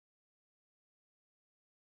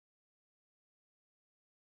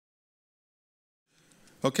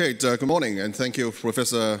Okay, good morning, and thank you,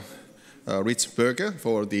 Professor Ritzberger,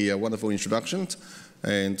 for the wonderful introduction.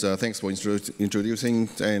 And thanks for introducing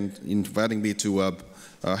and inviting me to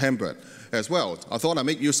Hamburg as well. I thought I'd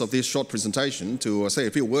make use of this short presentation to say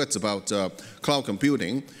a few words about cloud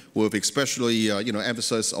computing, with especially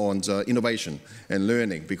emphasis on innovation and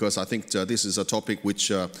learning, because I think this is a topic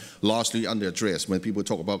which largely underaddressed. When people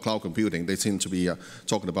talk about cloud computing, they tend to be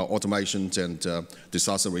talking about automation and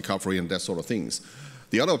disaster recovery and that sort of things.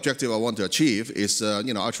 The other objective I want to achieve is,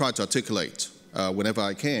 I try to articulate whenever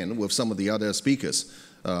I can with some of the other speakers,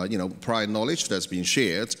 prior knowledge that's been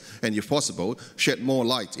shared, and if possible, shed more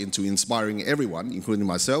light into inspiring everyone, including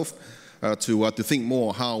myself, to think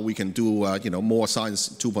more how we can do, more Science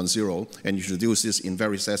 2.0 and introduce this in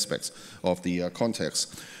various aspects of the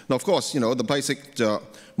context. Now, of course, the basic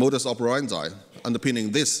modus operandi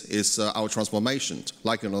underpinning this is our transformation,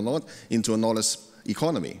 like it or not, into a knowledge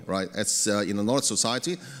economy, right? As in a knowledge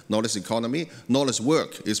society, knowledge economy, knowledge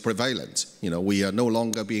work is prevalent. We are no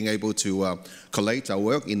longer being able to collate our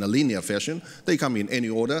work in a linear fashion. They come in any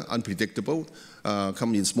order, unpredictable,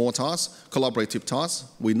 come in small tasks, collaborative tasks.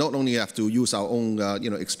 We not only have to use our own,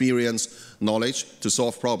 experience, knowledge to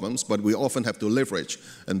solve problems, but we often have to leverage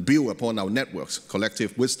and build upon our networks,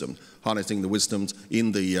 collective wisdom, harnessing the wisdom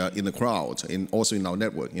in the crowd, and also in our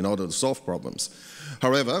network, in order to solve problems.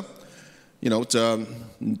 However,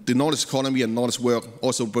 the knowledge economy and knowledge work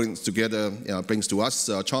also brings to us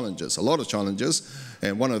challenges, a lot of challenges.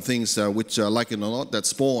 And one of the things which, like it or not, that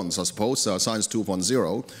spawns, I suppose, Science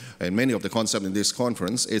 2.0, and many of the concepts in this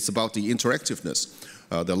conference, it's about the interactiveness,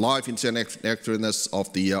 the live interactiveness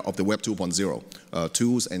of the Web 2.0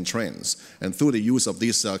 tools and trends. And through the use of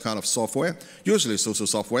this kind of software, usually social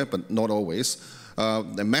software, but not always,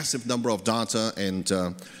 a massive number of data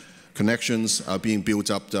and connections are being built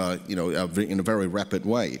up, in a very rapid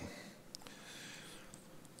way.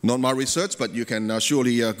 Not my research, but you can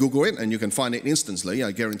surely Google it, and you can find it instantly.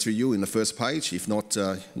 I guarantee you, in the first page, if not,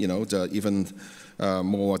 even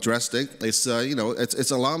more drastic.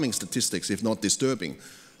 It's alarming statistics, if not disturbing.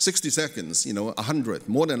 60 seconds,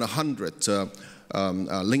 more than 100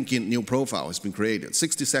 LinkedIn new profile has been created.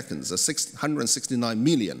 60 seconds, 669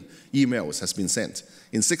 million emails has been sent.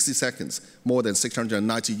 In 60 seconds, more than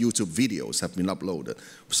 690 YouTube videos have been uploaded.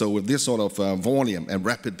 So with this sort of volume and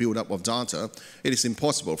rapid buildup of data, it is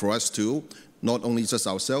impossible for us to, not only just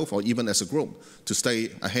ourselves or even as a group, to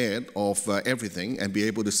stay ahead of everything and be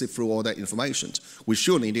able to sift through all that information. We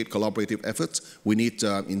surely need collaborative efforts. We need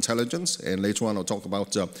intelligence, and later on I'll talk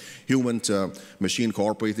about human-to-machine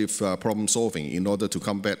cooperative problem solving in order to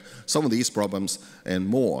combat some of these problems and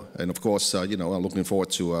more. And of course, I'm looking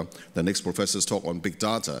forward to the next professor's talk on big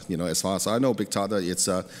data. As far as I know, big data, it's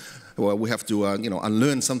well, we have to,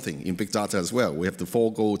 unlearn something in big data as well. We have to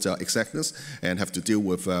forego exactness and have to deal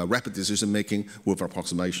with rapid decision-making with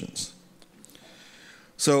approximations.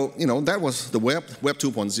 So, that was the Web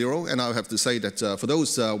 2.0, and I have to say that for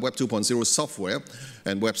those Web 2.0 software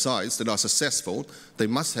and websites that are successful, they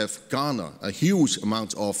must have garnered a huge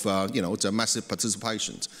amount of, massive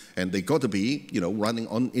participation, and they got to be, running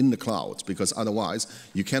in the cloud, because otherwise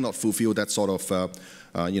you cannot fulfill that sort of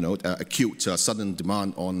acute sudden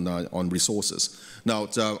demand on resources. Now,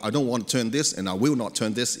 I don't want to turn this, and I will not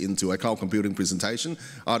turn this into a cloud computing presentation,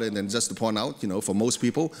 other than just to point out, for most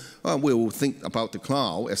people, we'll think about the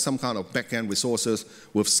cloud as some kind of back-end resources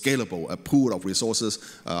with scalable, a pool of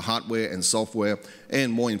resources, hardware and software,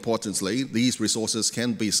 and more importantly, these resources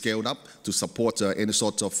can be scaled up to support any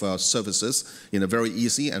sort of services in a very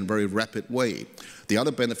easy and very rapid way. The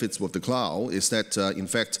other benefits with the cloud is that, in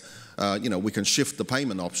fact, we can shift the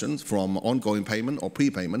payment options from ongoing payment or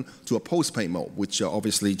prepayment to a post-pay mode, which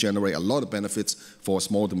obviously generate a lot of benefits for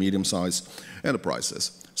small to medium-sized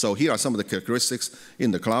enterprises. So here are some of the characteristics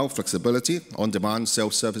in the cloud: flexibility, on-demand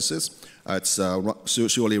self-services. It's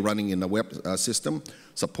usually running in a web system,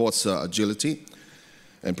 supports agility,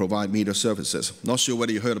 and provide media services. Not sure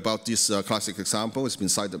whether you heard about this classic example. It's been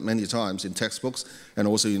cited many times in textbooks and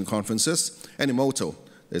also in conferences. Animoto.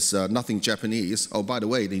 It's nothing Japanese. Oh, by the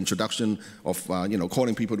way, the introduction of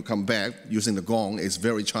calling people to come back using the gong is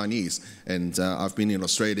very Chinese. And I've been in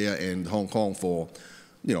Australia and Hong Kong for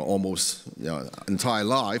almost entire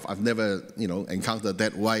life. I've never encountered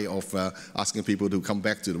that way of asking people to come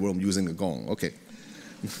back to the room using the gong. Okay.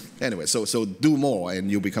 Anyway, so do more and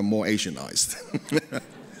you become more Asianized.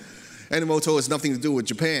 Animoto has nothing to do with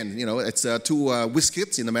Japan. It's two whiz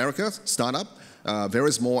kids in America, startup.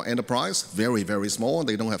 Very small enterprise, very, very small.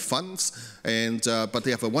 They don't have funds, but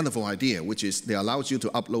they have a wonderful idea, which is they allow you to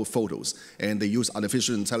upload photos, and they use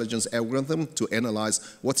artificial intelligence algorithm to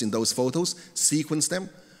analyze what's in those photos, sequence them,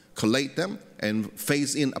 collate them, and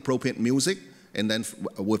phase in appropriate music, and then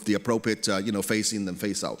with the appropriate, phase in and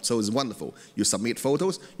phase out. So it's wonderful. You submit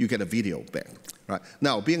photos, you get a video back. Right?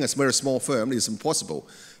 Now, being a very small firm, it's impossible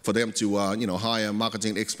for them to, hire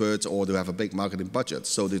marketing experts or to have a big marketing budget.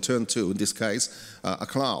 So they turn to, in this case, a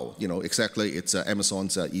cloud. Exactly, it's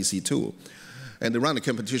Amazon's EC2. And they run a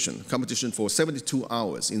competition for 72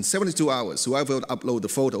 hours. In 72 hours, whoever would upload the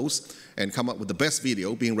photos and come up with the best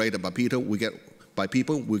video being rated by people,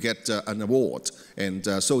 we get an award.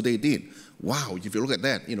 And so they did. Wow, if you look at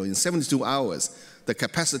that, in 72 hours, the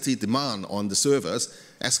capacity demand on the servers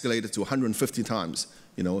escalated to 150 times.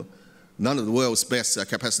 None of the world's best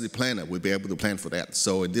capacity planner will be able to plan for that.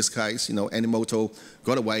 So in this case, Animoto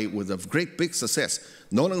got away with a great big success,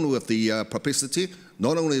 not only with the publicity,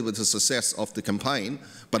 not only with the success of the campaign,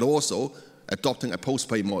 but also adopting a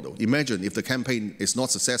post-pay model. Imagine if the campaign is not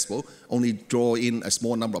successful, only draw in a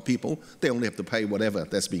small number of people, they only have to pay whatever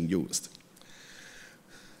that's being used.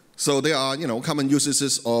 So there are, common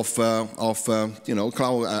usages of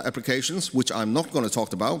cloud applications, which I'm not going to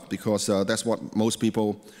talk about because that's what most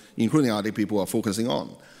people, including IT people, are focusing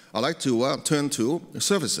on. I'd like to turn to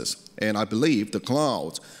services, and I believe the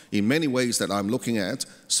cloud, in many ways that I'm looking at,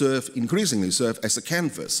 increasingly serve as a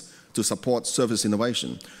canvas to support service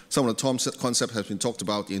innovation. Some of the concepts have been talked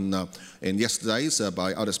about in yesterday's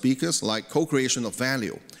by other speakers, like co-creation of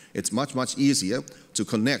value. It's much, much easier to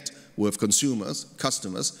connect with consumers,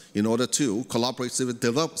 customers, in order to collaboratively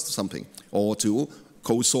develop something or to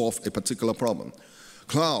co-solve a particular problem.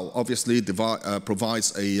 Cloud obviously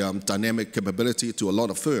provides a dynamic capability to a lot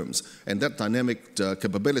of firms, and that dynamic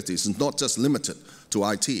capability is not just limited to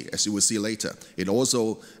IT, as you will see later. It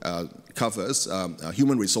also covers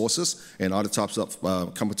human resources and other types of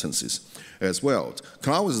competencies as well.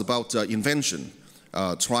 Cloud is about invention,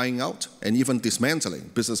 trying out, and even dismantling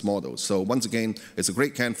business models. So once again, it's a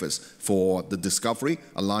great canvas for the discovery,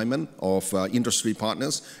 alignment of industry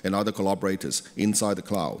partners and other collaborators inside the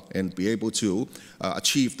cloud, and be able to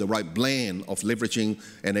achieve the right blend of leveraging,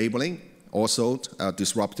 enabling, also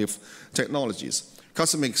disruptive technologies.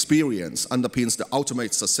 Customer experience underpins the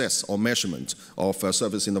ultimate success or measurement of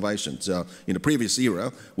service innovations. In the previous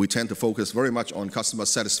era, we tend to focus very much on customer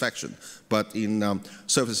satisfaction, but in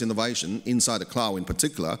service innovation, inside the cloud in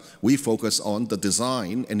particular, we focus on the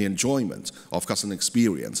design and the enjoyment of customer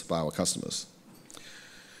experience by our customers.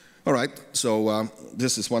 All right, so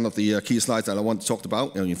this is one of the key slides that I want to talk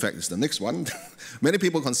about. In fact, it's the next one. Many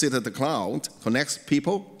people consider the cloud connects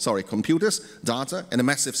computers, data, and a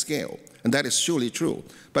massive scale. And that is surely true.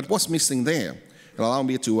 But what's missing there, and allow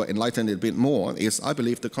me to enlighten it a bit more, is I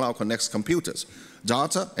believe the cloud connects computers,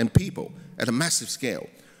 data, and people at a massive scale.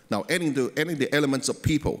 Now, adding the elements of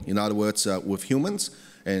people, in other words, with humans,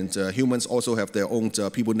 and humans also have their own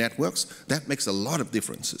people networks, that makes a lot of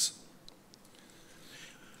differences.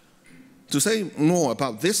 To say more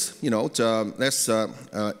about this, let's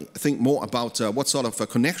think more about what sort of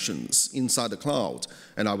connections inside the cloud.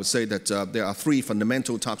 And I would say that there are three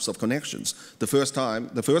fundamental types of connections. The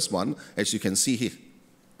first one, as you can see here,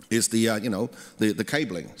 is the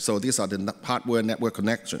cabling. So these are the hardware network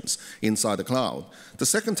connections inside the cloud. The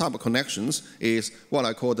second type of connections is what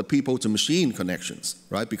I call the people-to-machine connections,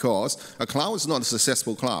 right? Because a cloud is not a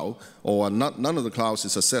successful cloud, or none of the clouds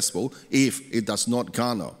is successful if it does not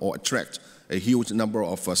garner or attract a huge number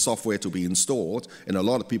of software to be installed, and a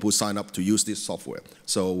lot of people sign up to use this software.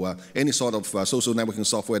 So any sort of social networking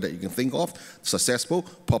software that you can think of, successful,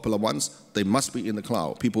 popular ones, they must be in the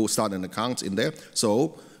cloud. People start an account in there.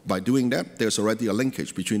 So by doing that, there's already a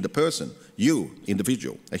linkage between the person, you,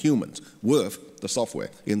 individual, a human, with the software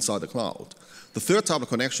inside the cloud. The third type of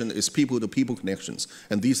connection is people-to-people connections,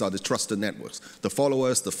 and these are the trusted networks, the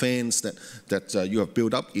followers, the fans that you have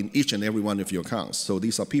built up in each and every one of your accounts. So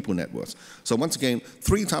these are people networks. So once again,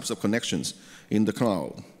 three types of connections in the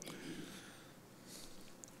cloud.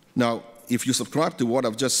 Now, if you subscribe to what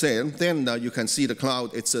I've just said, then you can see the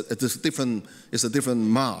cloud, it's a different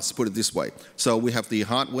mass, put it this way. So we have the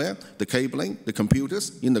hardware, the cabling, the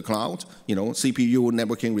computers in the cloud, CPU,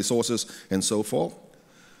 networking resources, and so forth.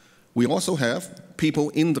 We also have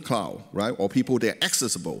people in the cloud, right, or people that are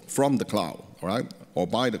accessible from the cloud, right, or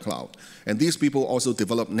by the cloud. And these people also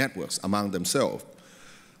develop networks among themselves.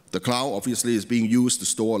 The cloud obviously is being used to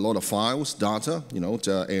store a lot of files, data,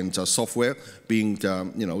 and software being,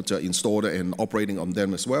 installed and operating on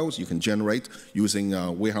them as well. So you can generate using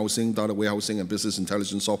warehousing, data warehousing, and business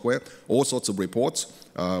intelligence software, all sorts of reports,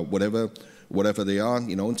 whatever they are,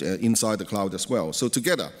 inside the cloud as well. So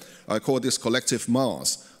together, I call this collective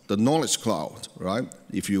mass the knowledge cloud, right?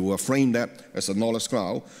 If you frame that as a knowledge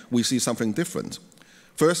cloud, we see something different.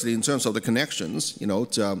 Firstly, in terms of the connections,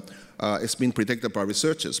 it's been predicted by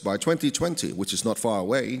researchers by 2020, which is not far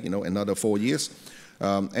away, another 4 years,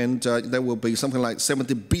 there will be something like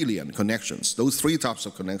 70 billion connections. Those three types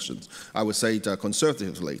of connections, I would say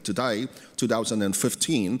conservatively, today,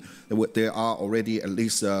 2015, there are already at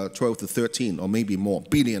least 12 to 13 or maybe more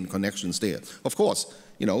billion connections there. Of course,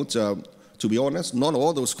 to be honest, not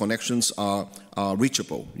all those connections are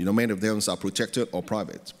reachable. Many of them are protected or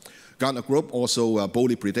private. Gartner Group also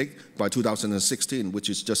boldly predict by 2016, which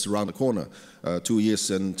is just around the corner, 2 years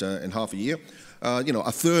and half a year,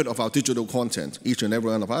 a third of our digital content, each and every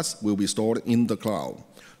one of us, will be stored in the cloud.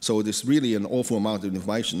 So it's really an awful amount of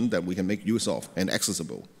information that we can make use of and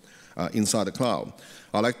accessible inside the cloud.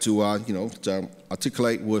 I'd like to,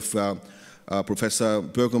 articulate with Professor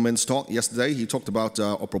Bergelmann's talk yesterday. He talked about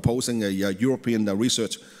proposing a European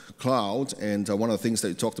research cloud, and one of the things that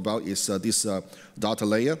he talked about is this data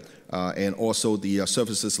layer, and also the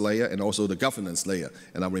services layer, and also the governance layer.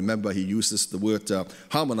 And I remember he uses the word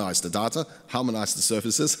harmonize the data, harmonize the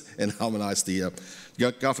services, and harmonize the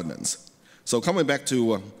governance. So coming back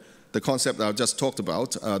to the concept that I just talked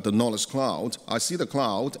about, the knowledge cloud, I see the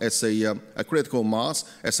cloud as a critical mass,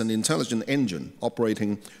 as an intelligent engine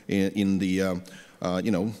operating in the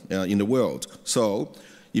world. So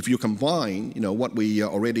if you combine, what we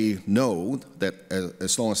already know, that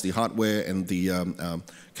as long as the hardware and the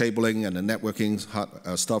cabling and the networking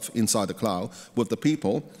stuff inside the cloud with the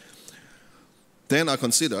people, then I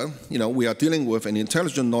consider, we are dealing with an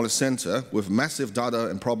intelligent knowledge center with massive data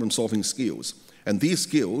and problem-solving skills. And these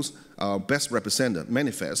skills are best represented,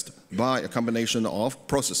 manifest by a combination of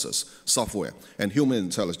processes, software, and human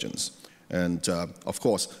intelligence. And of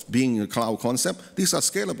course, being a cloud concept, these are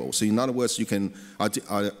scalable. So in other words, you can,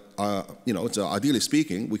 ideally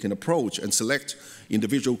speaking, we can approach and select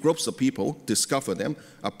individual groups of people, discover them,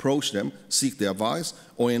 approach them, seek their advice,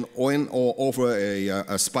 or offer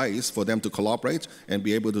a space for them to collaborate and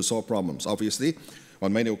be able to solve problems. Obviously,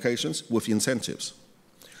 on many occasions, with incentives.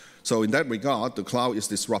 So in that regard, the cloud is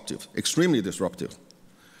disruptive, extremely disruptive.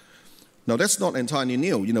 Now, that's not entirely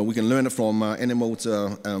new. We can learn it from animal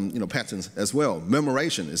patterns as well.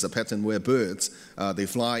 Murmuration is a pattern where birds, they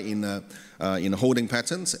fly in holding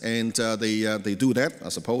patterns, and they do that, I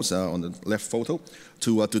suppose, on the left photo,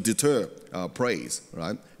 to deter prey,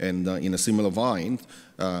 right? And in a similar vein,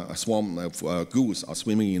 a swarm of goose are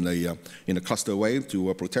swimming in a cluster way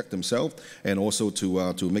to protect themselves, and also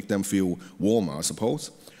to make them feel warmer, I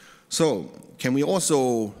suppose. So can we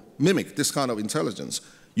also mimic this kind of intelligence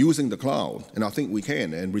using the cloud? And I think we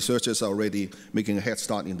can, and researchers are already making a head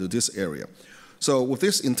start into this area. So with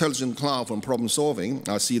this intelligent cloud from problem solving,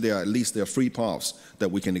 I see there are 3 paths that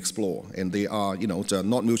we can explore, and they are,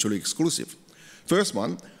 not mutually exclusive. First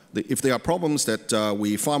one, if there are problems that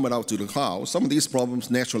we farm it out to the cloud, some of these problems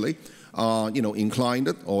naturally are,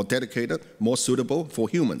 inclined or dedicated, more suitable for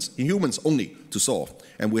humans only to solve,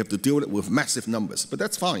 and we have to deal with massive numbers. But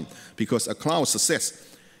that's fine, because a cloud success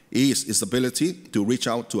is its ability to reach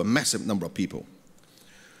out to a massive number of people.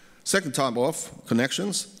 Second type of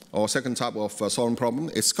connections, or second type of solving problem,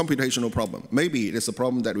 is computational problem. Maybe it is a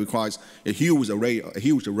problem that requires a huge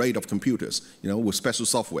array of computers, with special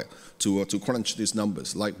software to crunch these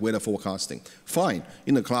numbers, like weather forecasting. Fine,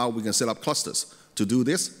 in the cloud we can set up clusters to do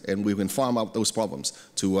this, and we can farm out those problems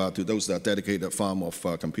to those dedicated farm of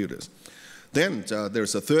computers. Then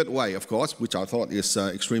there's a third way, of course, which I thought is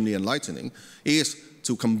extremely enlightening, is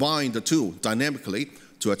to combine the two dynamically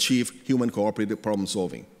to achieve human cooperative problem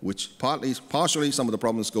solving, which partially some of the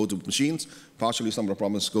problems go to machines, partially some of the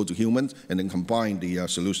problems go to humans, and then combine the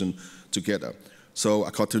solution together. So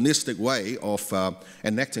a cartoonistic way of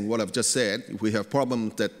enacting what I've just said, if we have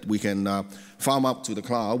problems that we can farm up to the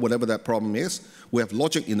cloud, whatever that problem is, we have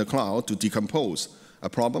logic in the cloud to decompose a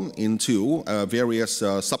problem into various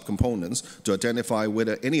subcomponents to identify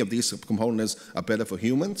whether any of these subcomponents are better for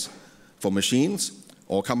humans, for machines,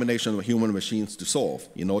 or a combination of human and machines to solve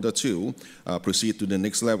in order to proceed to the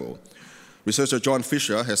next level. Researcher John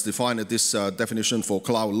Fisher has defined this definition for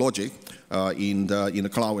cloud logic in the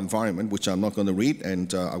cloud environment, which I'm not going to read,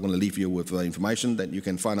 and I'm going to leave you with information that you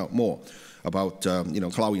can find out more about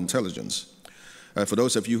cloud intelligence. For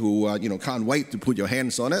those of you who can't wait to put your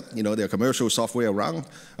hands on it, there are commercial software around,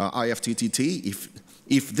 IFTTT,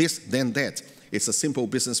 if this, then that. It's a simple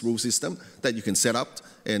business rule system that you can set up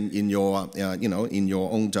in your, in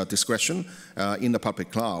your own discretion in the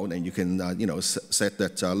public cloud, and you can, set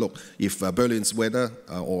that, look, if Berlin's weather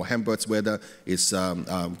or Hamburg's weather is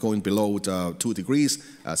going below 2 degrees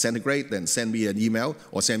centigrade, then send me an email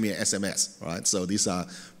or send me an SMS, right? So these are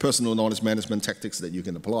personal knowledge management tactics that you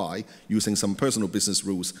can apply using some personal business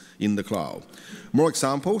rules in the cloud. More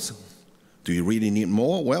examples. Do you really need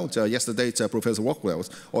more? Well, yesterday Professor Rockwell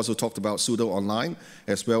also talked about pseudo-online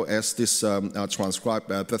as well as this transcribed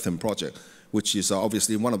Bethlehem project, which is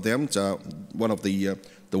obviously one of them, one of the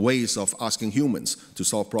ways of asking humans to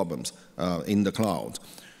solve problems in the cloud.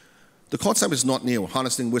 The concept is not new,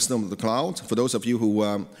 harnessing wisdom of the cloud. For those of you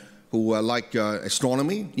who like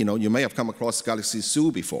astronomy, you may have come across Galaxy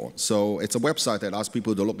Zoo before. So it's a website that asks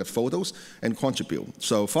people to look at photos and contribute.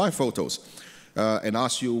 So 5 photos. And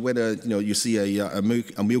ask you whether you see a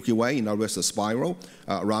Milky Way, in other words, a spiral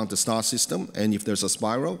around the star system, and if there's a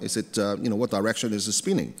spiral, is it what direction is it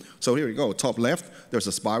spinning? So here we go. Top left, there's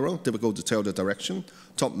a spiral, difficult to tell the direction.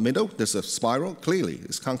 Top middle, there's a spiral, clearly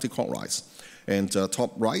it's counterclockwise. And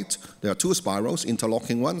top right, there are 2 spirals,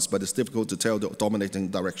 interlocking ones, but it's difficult to tell the dominating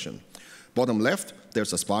direction. Bottom left,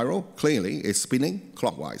 there's a spiral, clearly it's spinning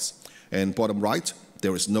clockwise. And bottom right,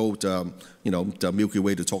 there is no, the Milky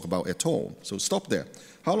Way to talk about at all. So stop there.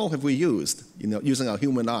 How long have we used, using our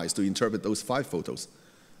human eyes to interpret those 5 photos?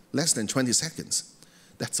 Less than 20 seconds.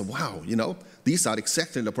 That's a wow, These are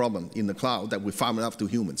exactly the problem in the cloud that we farm up to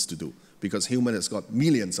humans to do, because human has got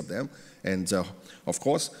millions of them. And of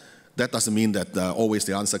course, that doesn't mean that always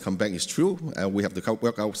the answer come back is true. We have to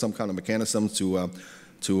work out some kind of mechanism to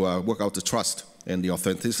work out the trust and the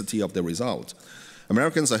authenticity of the result.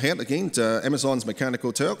 Americans ahead again. Amazon's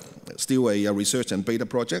Mechanical Turk, still a research and beta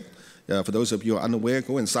project. For those of you who are unaware,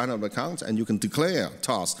 go and sign up an account, and you can declare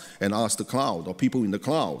tasks and ask the cloud or people in the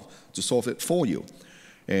cloud to solve it for you.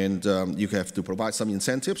 And you have to provide some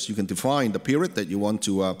incentives. You can define the period that you want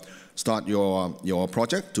to start your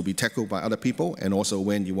project to be tackled by other people, and also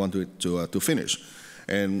when you want to finish.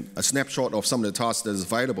 And a snapshot of some of the tasks that is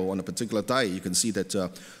available on a particular day, you can see that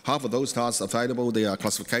half of those tasks available, they are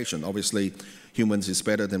classification. Obviously, humans is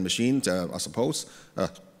better than machines, I suppose,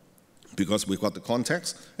 because we've got the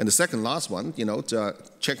context. And the second last one,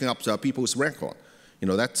 checking up people's record.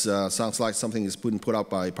 That sounds like something that's been put out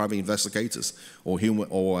by private investigators or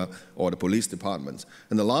the police department.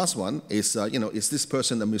 And the last one is, is this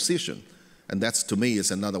person a musician? And that's, to me,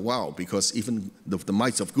 is another wow, because even the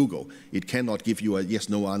might of Google, it cannot give you a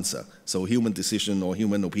yes-no answer. So human decision or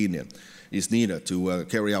human opinion is needed to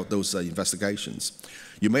carry out those investigations.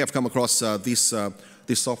 You may have come across this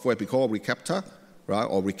software we call Recaptcha, right,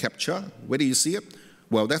 or Recaptcha. Where do you see it?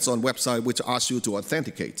 Well, that's on a website which asks you to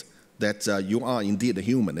authenticate that you are indeed a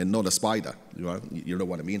human and not a spider. You know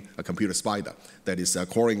what I mean? A computer spider that is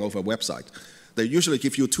crawling over a website. They usually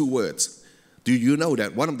give you 2 words. Do you know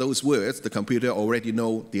that one of those words, the computer already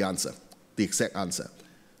know the answer, the exact answer?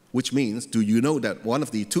 Which means, do you know that one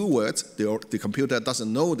of the 2 words, the computer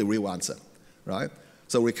doesn't know the real answer, right?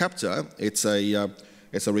 So Recaptcha, it's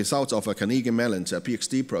a result of a Carnegie Mellon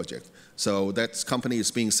PhD project. So that company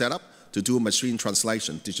is being set up to do machine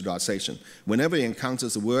translation, digitalization. Whenever it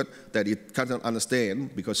encounters a word that it cannot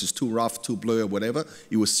understand because it's too rough, too blurred, whatever,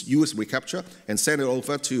 it will use Recaptcha and send it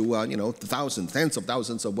over to thousands, tens of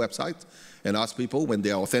thousands of websites, and ask people when they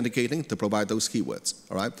are authenticating to provide those keywords,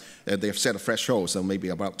 all right? And they've set a threshold, so maybe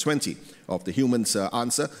about 20 of the human's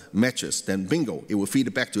answer matches, then bingo, it will feed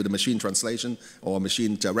it back to the machine translation or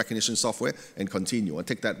machine recognition software and continue and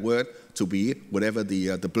take that word to be whatever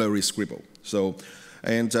the blurry scribble. So,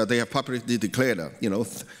 and they have publicly declared,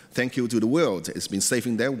 thank you to the world. It's been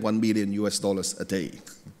saving them $1 million a day.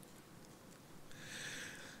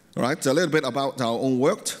 All right, a little bit about our own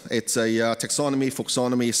work. It's a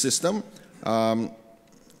taxonomy-folksonomy system.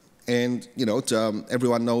 And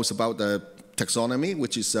everyone knows about the taxonomy,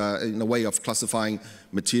 which is in a way of classifying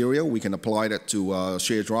material. We can apply that to a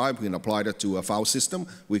shared drive. We can apply that to a file system.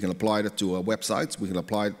 We can apply that to websites. We can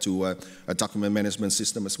apply it to a document management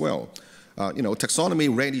system as well. Taxonomy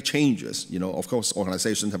rarely changes. Of course,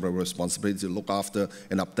 organizations have a responsibility to look after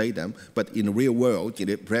and update them, but in the real world,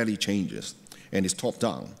 it rarely changes, and it's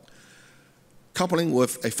top-down. Coupling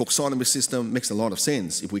with a folksonomy system makes a lot of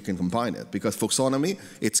sense if we can combine it, because folksonomy,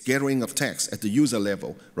 it's gathering of text at the user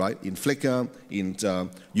level, right? In Flickr, in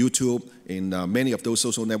YouTube, in many of those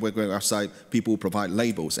social network websites, people provide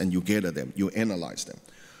labels and you gather them, you analyze them.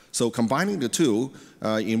 So combining the two,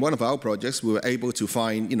 in one of our projects, we were able to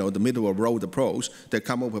find, the middle of road approach that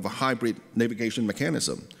come up with a hybrid navigation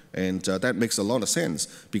mechanism. And that makes a lot of sense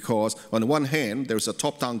because on the one hand, there's a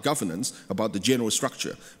top-down governance about the general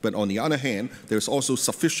structure, but on the other hand, there's also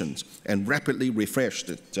sufficient and rapidly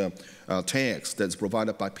refreshed tags that's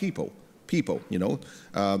provided by people,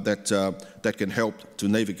 that can help to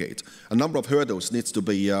navigate. A number of hurdles needs to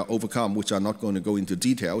be overcome, which I'm not going to go into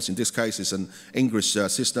details. In this case, it's an English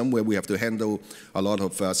system where we have to handle a lot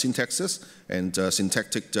of syntaxes and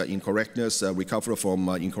syntactic incorrectness, recovery from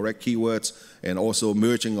incorrect keywords, and also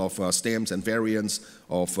merging of stems and variants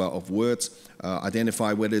of words,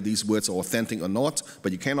 identify whether these words are authentic or not,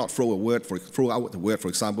 but you cannot throw out the word, for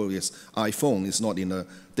example, is iPhone is not in a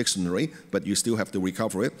dictionary, but you still have to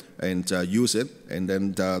recover it and use it, and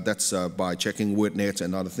then that's by checking WordNet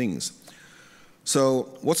and other things. So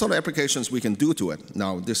what sort of applications we can do to it?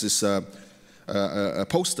 Now, this is a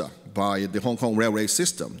poster by the Hong Kong railway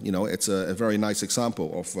system. It's a very nice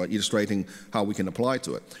example of illustrating how we can apply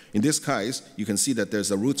to it. In this case, you can see that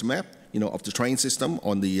there's a route map, of the train system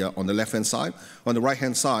on the left-hand side. On the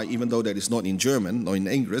right-hand side, even though that is not in German or in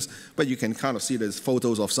English, but you can kind of see there's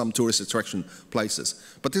photos of some tourist attraction places.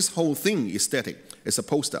 But this whole thing is static. It's a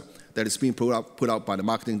poster that is being put out by the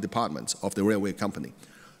marketing department of the railway company.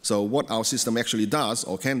 So what our system actually does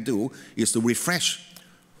or can do is to refresh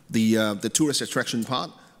the tourist attraction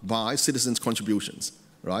part by citizens' contributions,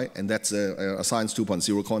 right? And that's a Science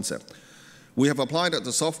 2.0 concept. We have applied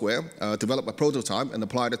the software, developed a prototype, and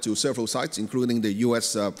applied it to several sites, including the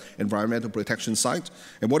US environmental protection site.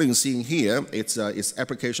 And what you're seeing here, it's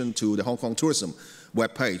application to the Hong Kong tourism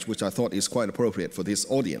webpage, which I thought is quite appropriate for this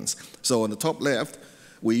audience. So on the top left,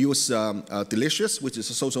 we use Delicious, which is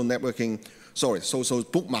a social bookmarking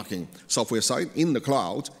software site in the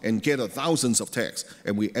cloud, and gather thousands of tags,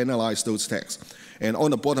 and we analyze those tags. And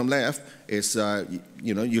on the bottom left is,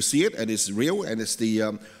 you see it, and it's real, and it's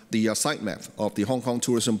the sitemap of the Hong Kong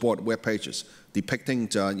Tourism Board web pages, depicting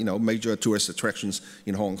major tourist attractions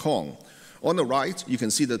in Hong Kong. On the right, you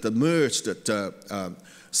can see that the merged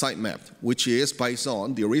sitemap, which is based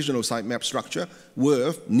on the original sitemap structure,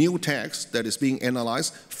 with new tags that is being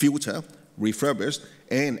analyzed, filtered, refurbished,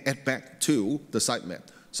 and add back to the sitemap.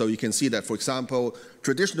 So you can see that, for example,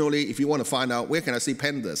 traditionally, if you want to find out where can I see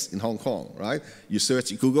pandas in Hong Kong, right? You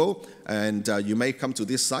search Google, and you may come to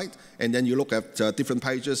this site, and then you look at different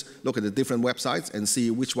pages, look at the different websites, and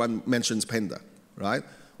see which one mentions panda, right?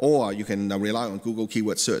 Or you can rely on Google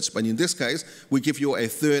keyword search. But in this case, we give you a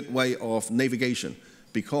third way of navigation,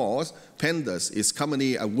 because pandas is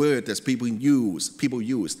commonly a word that people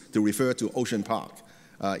use to refer to Ocean Park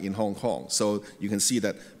in Hong Kong. So you can see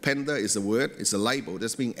that panda is a word, it's a label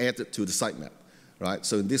that's being added to the sitemap, right?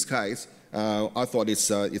 So in this case, I thought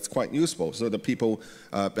it's quite useful, so that people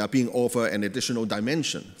are being offered an additional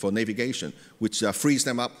dimension for navigation, which frees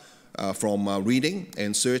them up from reading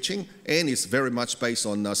and searching, and is very much based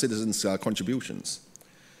on citizens' contributions.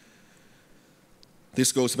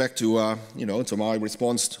 This goes back to, to my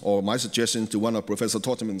response or my suggestion to one of Professor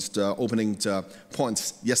Totteman's opening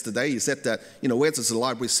points yesterday. He said that, where does the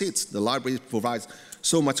library sit? The library provides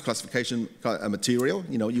so much classification material,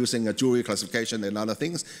 using a jewelry classification and other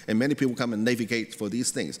things, and many people come and navigate for these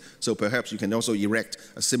things. So perhaps you can also erect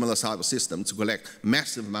a similar type of system to collect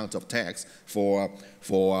massive amount of tags for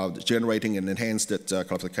generating an enhanced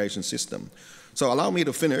classification system. So allow me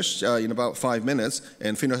to finish in about 5 minutes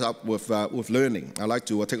and finish up with learning. I'd like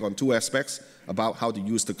to take on two aspects about how to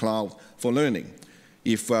use the cloud for learning.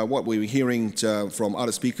 If what we're hearing from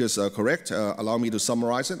other speakers are correct, allow me to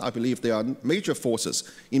summarize it. I believe there are major forces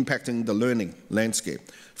impacting the learning landscape.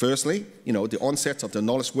 Firstly, the onset of the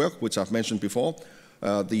knowledge work, which I've mentioned before,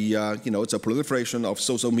 it's a proliferation of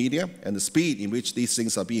social media and the speed in which these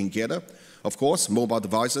things are being gathered. Of course, mobile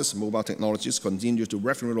devices, mobile technologies continue to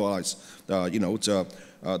revolutionize,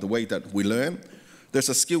 the way that we learn. There's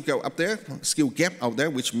a skill gap out there,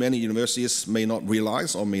 which many universities may not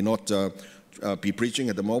realize or may not be preaching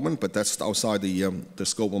at the moment, but that's outside the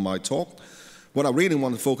scope of my talk. What I really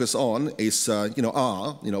want to focus on is,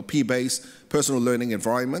 P-based personal learning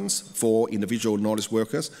environments for individual knowledge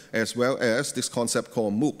workers, as well as this concept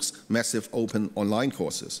called MOOCs, massive open online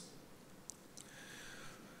courses.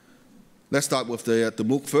 Let's start with the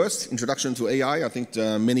MOOC first, Introduction to AI. I think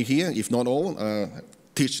many here, if not all,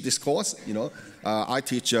 teach this course. I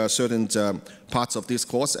teach certain parts of this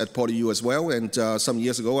course at PolyU as well, and some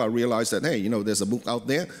years ago I realized that, hey, there's a MOOC out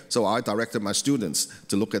there, so I directed my students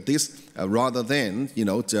to look at this rather than,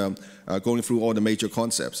 going through all the major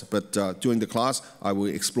concepts. But during the class, I will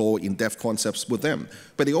explore in-depth concepts with them.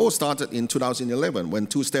 But it all started in 2011 when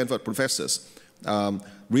two Stanford professors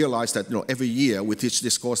realized that every year we teach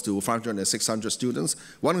this course to 500 and 600 students.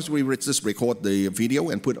 Why don't we just record the video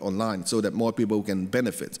and put it online so that more people can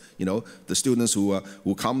benefit? The students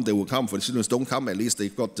who come, they will come. For the students who don't come, at least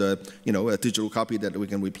they've got a digital copy that we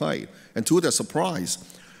can replay. And to their surprise,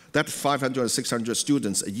 that 500 or 600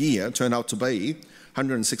 students a year turn out to be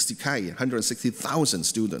 160,000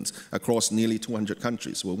 students across nearly 200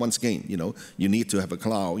 countries. Well, once again, you need to have a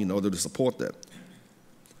cloud in order to support that.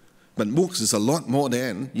 But MOOCs is a lot more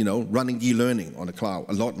than, running e-learning on the cloud,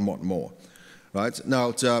 a lot more, right?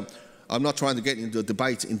 Now, I'm not trying to get into a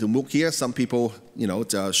debate into MOOC here. Some people,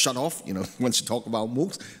 shut off, once you talk about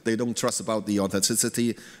MOOCs. They don't trust about the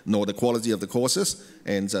authenticity nor the quality of the courses.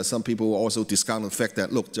 And some people also discount the fact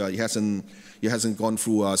that, look, it hasn't gone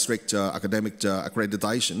through a strict academic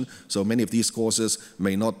accreditation. So many of these courses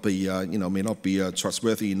may not be,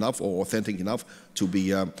 trustworthy enough or authentic enough to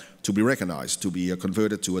be recognized, to be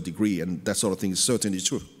converted to a degree. And that sort of thing is certainly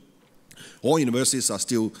true. All universities are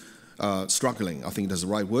still struggling, I think that's the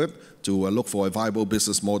right word, to look for a viable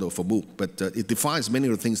business model for MOOC. But it defies many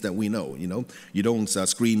of the things that we know. You don't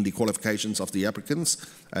screen the qualifications of the applicants,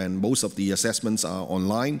 and most of the assessments are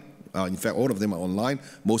online. In fact, all of them are online.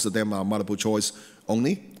 Most of them are multiple choice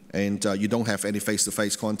only, and you don't have any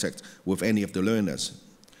face-to-face contact with any of the learners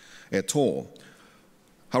at all.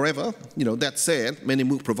 However, that said, many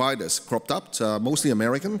MOOC providers cropped up, mostly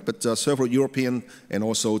American, but several European and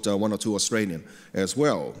also one or two Australian as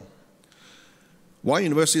well. Why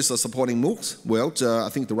universities are supporting MOOCs? Well, I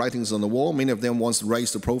think the writing's on the wall. Many of them want to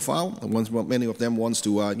raise the profile. Many of them want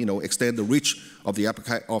to, extend the reach of the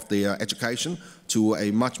education to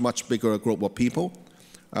a much bigger group of people.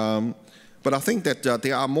 But I think that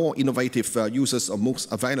there are more innovative uses of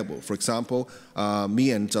MOOCs available. For example, me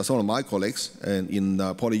and some of my colleagues in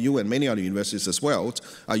PolyU and many other universities as well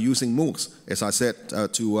are using MOOCs, as I said,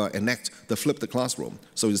 to enact the flip the classroom.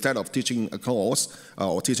 So instead of teaching a course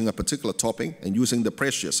or teaching a particular topic and using the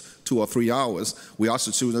precious 2 or 3 hours, we ask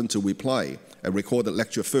the student to replay and record the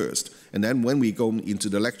lecture first. And then when we go into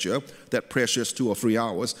the lecture, that precious 2 or 3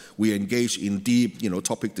 hours, we engage in deep,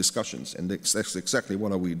 topic discussions. And that's exactly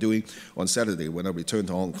what we're doing on Saturday when I return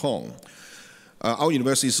to Hong Kong. Our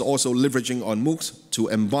university is also leveraging on MOOCs to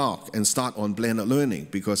embark and start on blended learning,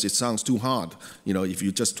 because it sounds too hard, if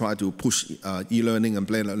you just try to push e-learning and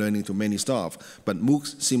blended learning to many staff. But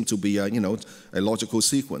MOOCs seem to be, a logical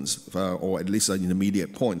sequence, or at least an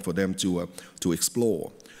intermediate point for them to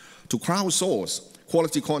explore. To crowdsource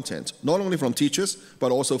quality content, not only from teachers, but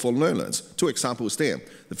also from learners. 2 examples there.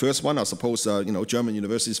 The first one, I suppose, German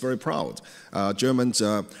university is very proud. German's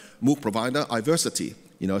MOOC provider, Iversity,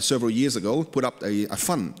 several years ago, put up a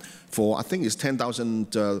fund for, I think it's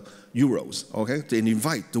 10,000 euros, okay, to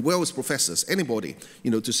invite the world's professors, anybody,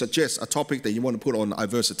 to suggest a topic that you want to put on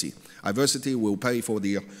Iversity. Iversity will pay for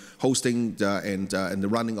the hosting and the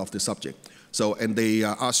running of the subject. So, and they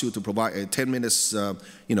ask you to provide a 10 minutes,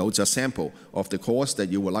 it's a sample of the course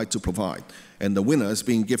that you would like to provide. And the winner is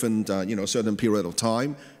being given, a certain period of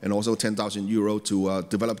time and also 10,000 euro to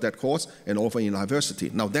develop that course and offer in Iversity.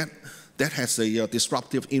 Now that has a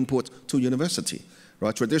disruptive input to university.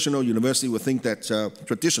 Right? Traditionally, university would think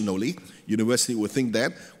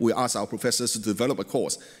that we ask our professors to develop a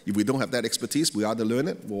course. If we don't have that expertise, we either learn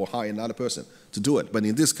it or hire another person to do it. But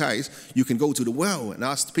in this case, you can go to the world and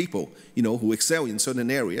ask people, who excel in certain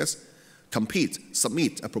areas, compete,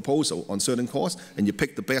 submit a proposal on certain course, and you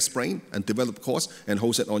pick the best brain and develop a course and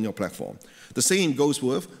host it on your platform. The same goes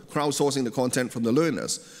with crowdsourcing the content from the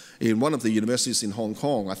learners. In one of the universities in Hong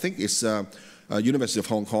Kong, I think it's University of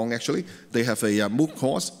Hong Kong, actually, they have a MOOC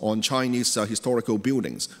course on Chinese historical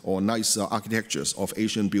buildings or nice architectures of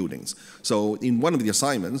Asian buildings. So in one of the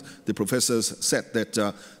assignments, the professors said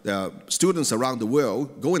that students around the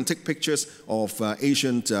world go and take pictures of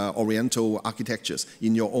ancient Oriental architectures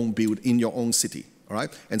in your own city. All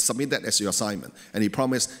right, and submit that as your assignment. And he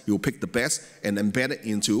promised he will pick the best and embed it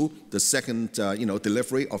into the second,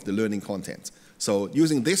 delivery of the learning content. So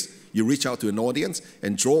using this, you reach out to an audience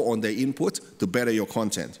and draw on their input to better your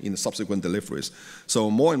content in the subsequent deliveries. So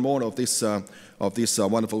more and more of these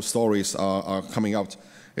wonderful stories are coming out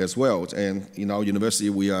as well. And in our university,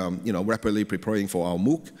 we are, rapidly preparing for our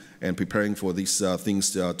MOOC and preparing for these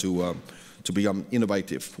things to become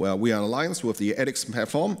innovative. Well, we are in alliance with the edX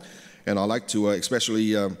platform. And I'd like to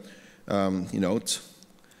especially,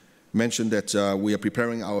 mention that we are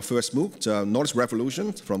preparing our first MOOC, Knowledge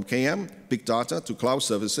Revolution, from KM, Big Data to Cloud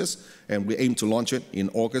Services, and we aim to launch it in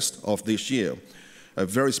August of this year. A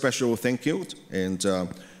very special thank you and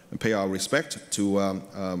pay our respect to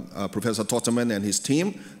Professor Totterman and his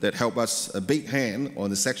team that helped us a big hand on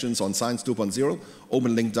the sections on Science 2.0,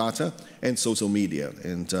 open link data, and social media.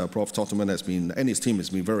 And Prof. Totterman has been, and his team has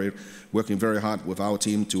been working very hard with our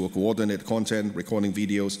team to coordinate content, recording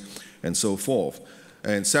videos, and so forth.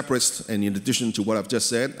 And separate, and in addition to what I've just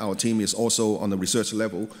said, our team is also on the research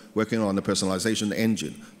level working on the personalization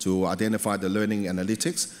engine to identify the learning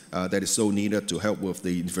analytics that is so needed to help with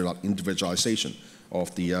the individualization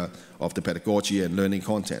of the pedagogy and learning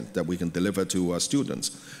content that we can deliver to students.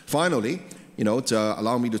 Finally, to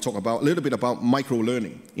allow me to talk about a little bit about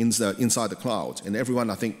micro-learning inside the cloud. And everyone,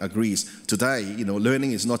 I think, agrees today,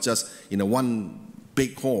 learning is not just one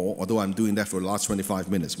big hall, although I'm doing that for the last 25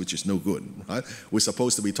 minutes, which is no good. Right? We're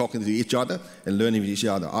supposed to be talking to each other and learning with each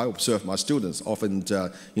other. I observe my students often,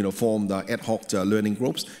 form the ad hoc learning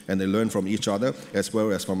groups, and they learn from each other as well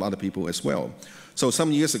as from other people as well. So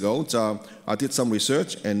some years ago, I did some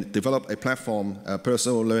research and developed a platform,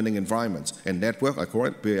 personal learning environment and network. I call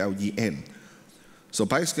it PLEN. So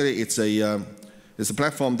basically, it's a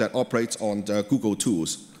platform that operates on Google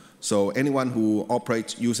tools. So anyone who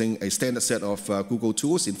operates using a standard set of Google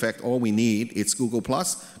tools, in fact, all we need is Google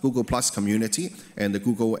Plus Community, and the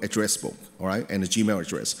Google address book, all right, and the Gmail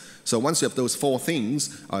address. So once you have those 4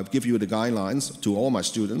 things, I'll give you the guidelines to all my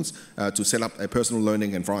students to set up a personal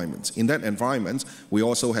learning environment. In that environment, we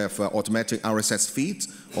also have automatic RSS feeds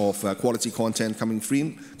of quality content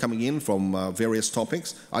coming in from various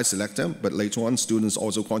topics. I select them, but later on, students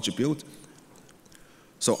also contribute.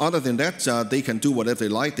 So other than that, they can do whatever they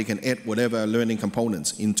like. They can add whatever learning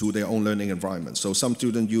components into their own learning environment. So some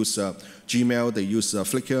students use Gmail, they use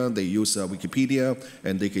Flickr, they use Wikipedia,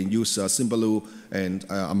 and they can use Symbaloo, and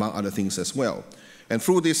among other things as well. And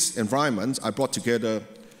through this environment, I brought together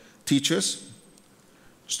teachers,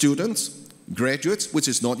 students, graduates, which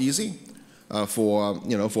is not easy for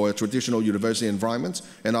a traditional university environment,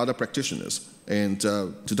 and other practitioners. And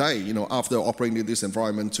today, after operating this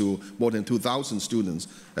environment to more than 2,000 students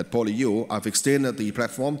at PolyU, I've extended the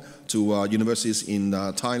platform to universities in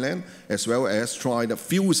Thailand, as well as tried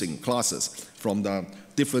fusing classes from the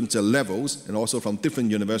different levels and also from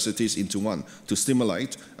different universities into one to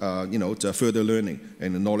stimulate, to further learning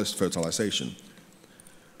and knowledge fertilization.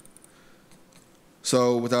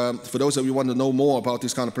 So for those of you who want to know more about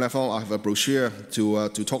this kind of platform, I have a brochure to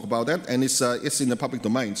talk about that, and it's in the public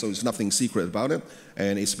domain, so it's nothing secret about it,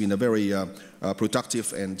 and it's been a very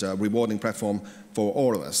productive and rewarding platform for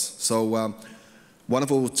all of us. So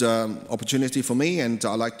wonderful opportunity for me, and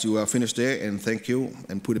I'd like to finish there and thank you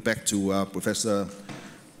and put it back to Professor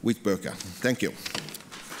Wittberger. Thank you.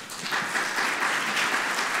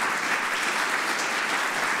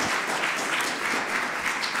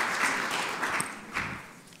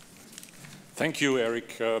 Thank you,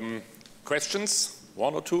 Eric. Questions?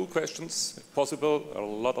 1 or 2 questions, if possible. A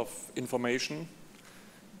lot of information.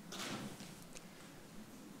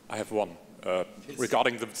 I have one.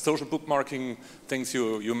 Regarding the social bookmarking things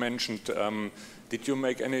you mentioned, did you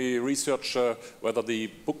make any research whether the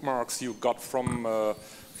bookmarks you got from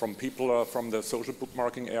people from the social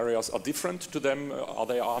bookmarking areas are different to them? Are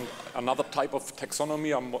they on another type of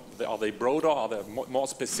taxonomy? Are they broader? Are they more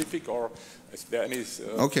specific? Or is there any?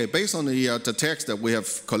 Okay, based on the text that we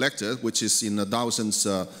have collected, which is in the thousands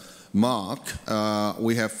mark,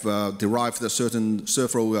 we have derived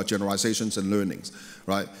several generalizations and learnings,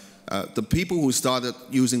 right? The people who started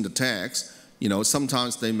using the tags,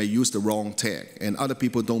 sometimes they may use the wrong tag, and other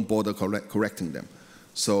people don't bother correcting them.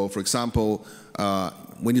 So, for example,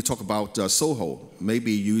 when you talk about Soho,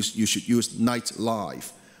 maybe you should use night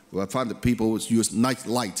live. Well, I find that people use night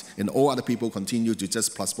light, and all other people continue to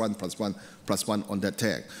just +1 on that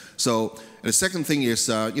tag. So the second thing is,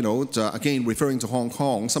 again, referring to Hong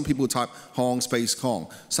Kong, some people type Hong space Kong,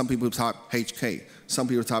 some people type HK, some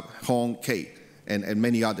people type Hong K, and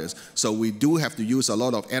many others. So we do have to use a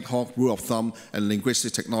lot of ad hoc rule of thumb and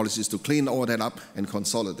linguistic technologies to clean all that up and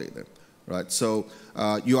consolidate it. Right, so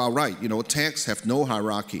you are right. Tags have no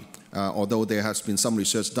hierarchy, although there has been some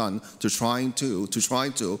research done to try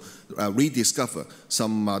to rediscover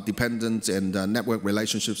some dependent and network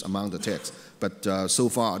relationships among the tags. But so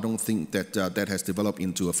far, I don't think that that has developed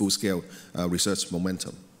into a full-scale research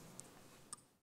momentum.